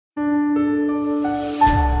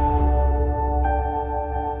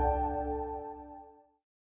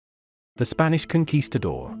The Spanish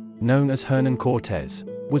conquistador, known as Hernan Cortes,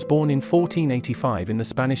 was born in 1485 in the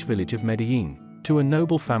Spanish village of Medellín, to a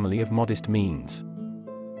noble family of modest means.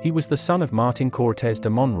 He was the son of Martin Cortes de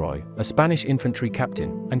Monroy, a Spanish infantry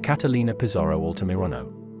captain, and Catalina Pizarro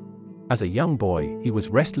Altamirano. As a young boy, he was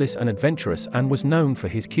restless and adventurous and was known for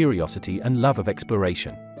his curiosity and love of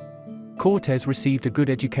exploration. Cortes received a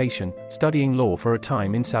good education, studying law for a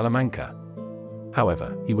time in Salamanca.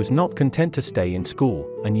 However, he was not content to stay in school,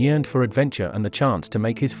 and yearned for adventure and the chance to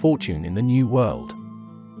make his fortune in the New World.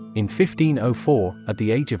 In 1504, at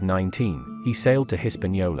the age of 19, he sailed to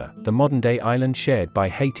Hispaniola, the modern-day island shared by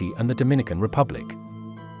Haiti and the Dominican Republic.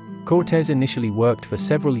 Cortes initially worked for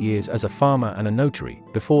several years as a farmer and a notary,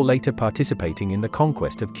 before later participating in the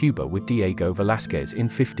conquest of Cuba with Diego Velázquez in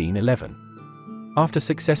 1511. After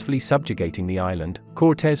successfully subjugating the island,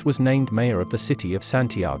 Cortes was named mayor of the city of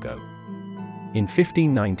Santiago. In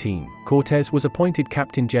 1519, Cortes was appointed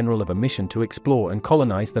Captain General of a mission to explore and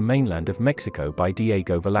colonize the mainland of Mexico by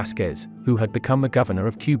Diego Velázquez, who had become the governor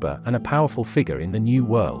of Cuba and a powerful figure in the New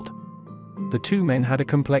World. The two men had a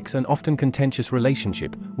complex and often contentious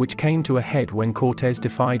relationship, which came to a head when Cortes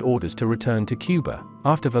defied orders to return to Cuba,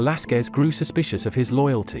 after Velázquez grew suspicious of his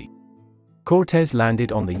loyalty. Cortes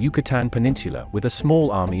landed on the Yucatan Peninsula with a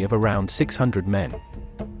small army of around 600 men.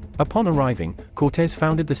 Upon arriving, Cortes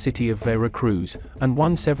founded the city of Veracruz, and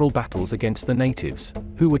won several battles against the natives,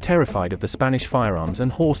 who were terrified of the Spanish firearms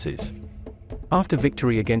and horses. After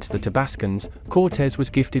victory against the Tabascans, Cortes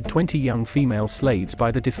was gifted 20 young female slaves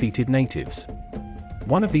by the defeated natives.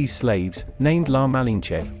 One of these slaves, named La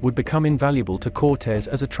Malinche, would become invaluable to Cortes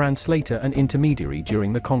as a translator and intermediary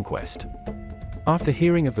during the conquest. After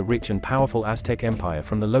hearing of the rich and powerful Aztec Empire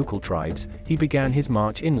from the local tribes, he began his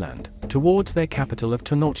march inland, towards their capital of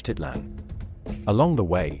Tenochtitlan. Along the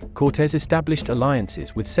way, Cortes established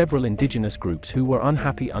alliances with several indigenous groups who were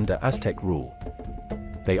unhappy under Aztec rule.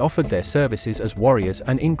 They offered their services as warriors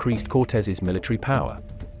and increased Cortes's military power.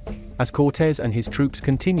 As Cortes and his troops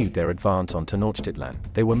continued their advance on Tenochtitlan,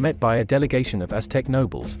 they were met by a delegation of Aztec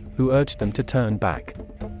nobles, who urged them to turn back.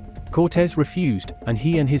 Cortes refused, and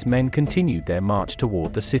he and his men continued their march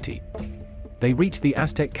toward the city. They reached the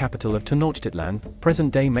Aztec capital of Tenochtitlan,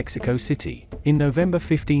 present-day Mexico City, in November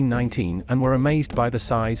 1519 and were amazed by the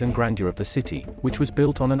size and grandeur of the city, which was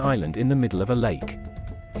built on an island in the middle of a lake.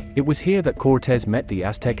 It was here that Cortes met the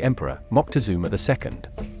Aztec Emperor, Moctezuma II.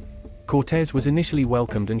 Cortes was initially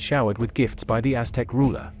welcomed and showered with gifts by the Aztec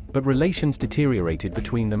ruler, but relations deteriorated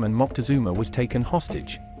between them and Moctezuma was taken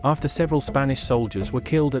hostage, after several Spanish soldiers were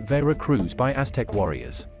killed at Veracruz by Aztec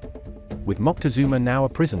warriors. With Moctezuma now a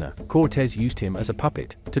prisoner, Cortes used him as a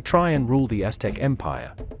puppet, to try and rule the Aztec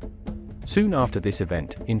Empire. Soon after this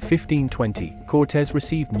event, in 1520, Cortes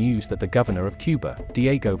received news that the governor of Cuba,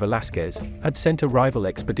 Diego Velázquez, had sent a rival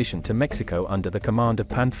expedition to Mexico under the command of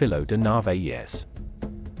Panfilo de Narvaez.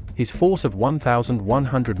 His force of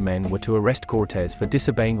 1,100 men were to arrest Cortes for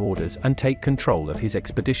disobeying orders and take control of his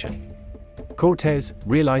expedition. Cortes,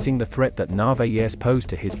 realizing the threat that Narvaez posed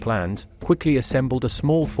to his plans, quickly assembled a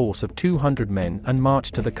small force of 200 men and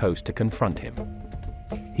marched to the coast to confront him.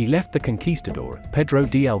 He left the conquistador, Pedro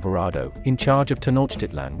de Alvarado, in charge of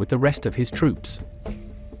Tenochtitlan with the rest of his troops.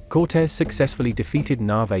 Cortes successfully defeated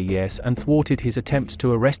Narvaez and thwarted his attempts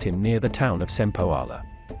to arrest him near the town of Zempoala.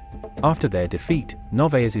 After their defeat,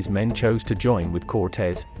 Narvaez's men chose to join with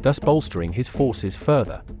Cortes, thus bolstering his forces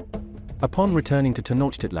further. Upon returning to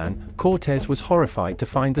Tenochtitlan, Cortes was horrified to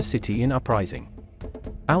find the city in uprising.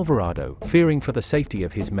 Alvarado, fearing for the safety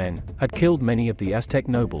of his men, had killed many of the Aztec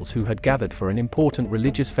nobles who had gathered for an important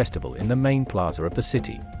religious festival in the main plaza of the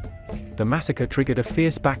city. The massacre triggered a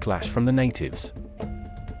fierce backlash from the natives.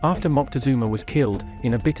 After Moctezuma was killed,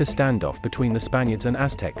 in a bitter standoff between the Spaniards and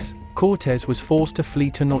Aztecs, Cortes was forced to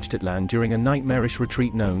flee Tenochtitlan during a nightmarish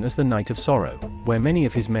retreat known as the Night of Sorrow, where many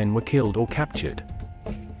of his men were killed or captured.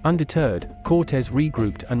 Undeterred, Cortes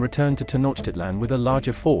regrouped and returned to Tenochtitlan with a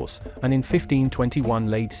larger force, and in 1521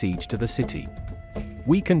 laid siege to the city.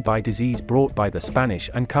 Weakened by disease brought by the Spanish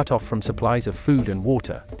and cut off from supplies of food and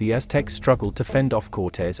water, the Aztecs struggled to fend off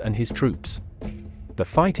Cortes and his troops. The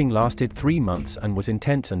fighting lasted 3 months and was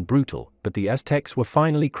intense and brutal, but the Aztecs were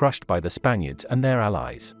finally crushed by the Spaniards and their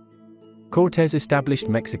allies. Cortes established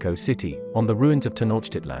Mexico City, on the ruins of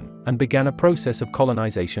Tenochtitlan, and began a process of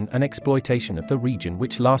colonization and exploitation of the region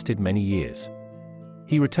which lasted many years.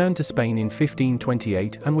 He returned to Spain in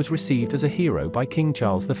 1528 and was received as a hero by King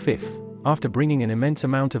Charles V, after bringing an immense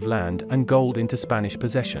amount of land and gold into Spanish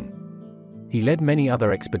possession. He led many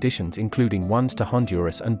other expeditions including ones to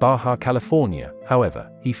Honduras and Baja California.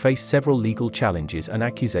 However, he faced several legal challenges and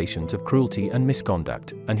accusations of cruelty and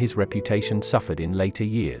misconduct, and his reputation suffered in later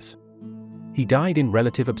years. He died in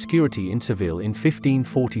relative obscurity in Seville in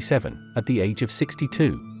 1547, at the age of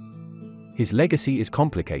 62. His legacy is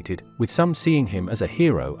complicated, with some seeing him as a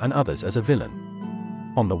hero and others as a villain.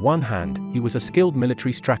 On the one hand, he was a skilled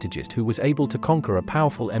military strategist who was able to conquer a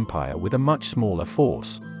powerful empire with a much smaller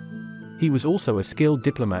force. He was also a skilled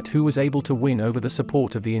diplomat who was able to win over the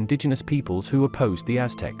support of the indigenous peoples who opposed the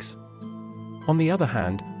Aztecs. On the other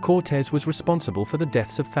hand, Cortes was responsible for the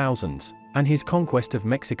deaths of thousands, and his conquest of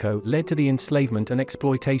Mexico led to the enslavement and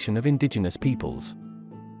exploitation of indigenous peoples.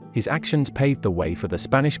 His actions paved the way for the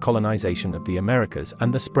Spanish colonization of the Americas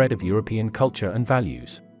and the spread of European culture and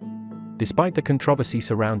values. Despite the controversy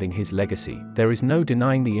surrounding his legacy, there is no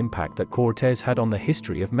denying the impact that Cortes had on the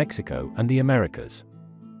history of Mexico and the Americas.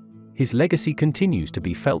 His legacy continues to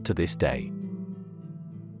be felt to this day.